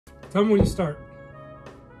Tell me when you start.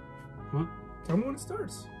 What? Tell me when it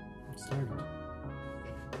starts. It started.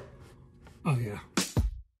 Oh, yeah.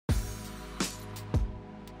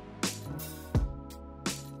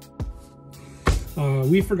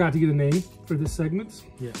 We forgot to get a name for this segment.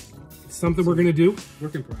 Yeah. It's something we're going to do.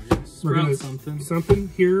 Work in progress. We're gonna something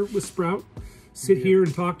here with Sprout. Sit Maybe here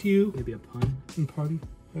and talk to you. Maybe a pun. And pun.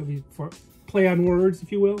 Maybe play on words,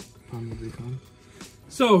 if you will. Pun would be fun.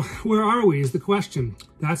 So, where are we is the question.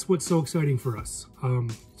 That's what's so exciting for us.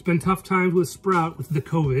 It's been tough times with Sprout with the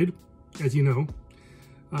COVID, as you know.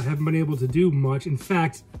 I haven't been able to do much. In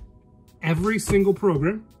fact, every single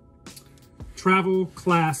program, travel,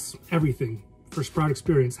 class, everything for Sprout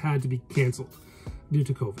Experience had to be canceled due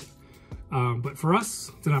to COVID. But for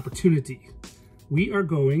us, it's an opportunity. We are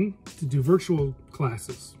going to do virtual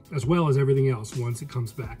classes as well as everything else once it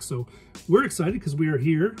comes back. So we're excited because we are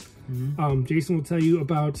here. Mm-hmm. Jason will tell you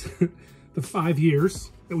about the 5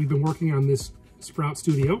 years that we've been working on this Sprout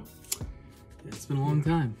studio. It's been a long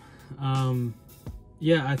time.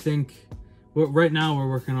 Yeah, I think right now we're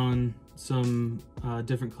working on some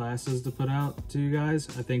different classes to put out to you guys.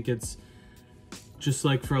 I think it's just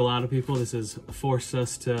like for a lot of people, this has forced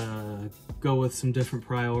us to go with some different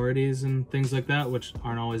priorities and things like that, which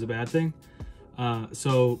aren't always a bad thing.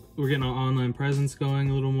 So we're getting our online presence going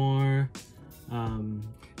a little more.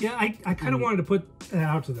 Yeah, I kind of wanted to put that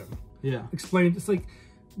out to them. Yeah. Explain, it's like,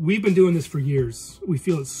 we've been doing this for years. We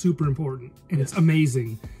feel it's super important and it's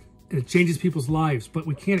amazing and it changes people's lives, but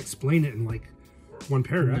we can't explain it in like one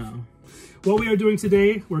paragraph. No. What we are doing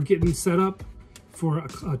today, we're getting set up for a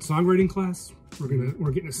songwriting class. We're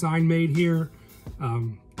getting a sign made here.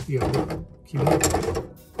 Yeah,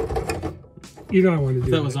 you know I wanted to do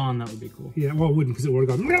if that was on, that would be cool. Yeah, well, it wouldn't, because it would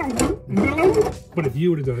have gone no. But if you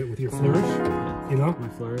would have done it with your flourish, you know, my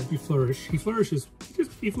flourish. You flourish. He flourishes.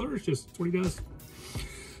 He flourishes. That's what he does.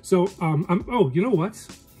 So, oh, you know what?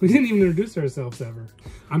 We didn't even introduce ourselves ever.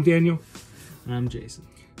 I'm Daniel. And I'm Jason.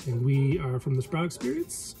 And we are from the Sprout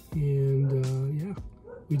Experience. And yeah,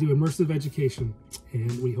 we do immersive education.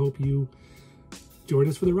 And we hope you join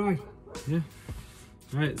us for the ride. Yeah.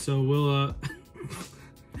 All right, so we'll,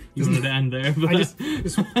 you wanted to end there, but... I just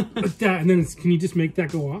that, and then can you just make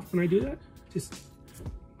that go off when I do that? Just...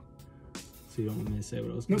 So you don't want me to say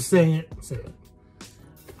what I was going to say? No, say it. Say it.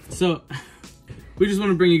 So, we just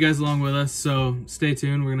want to bring you guys along with us, so stay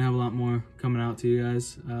tuned. We're going to have a lot more coming out to you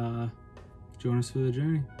guys. Join us for the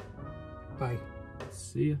journey. Bye.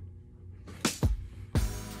 See ya.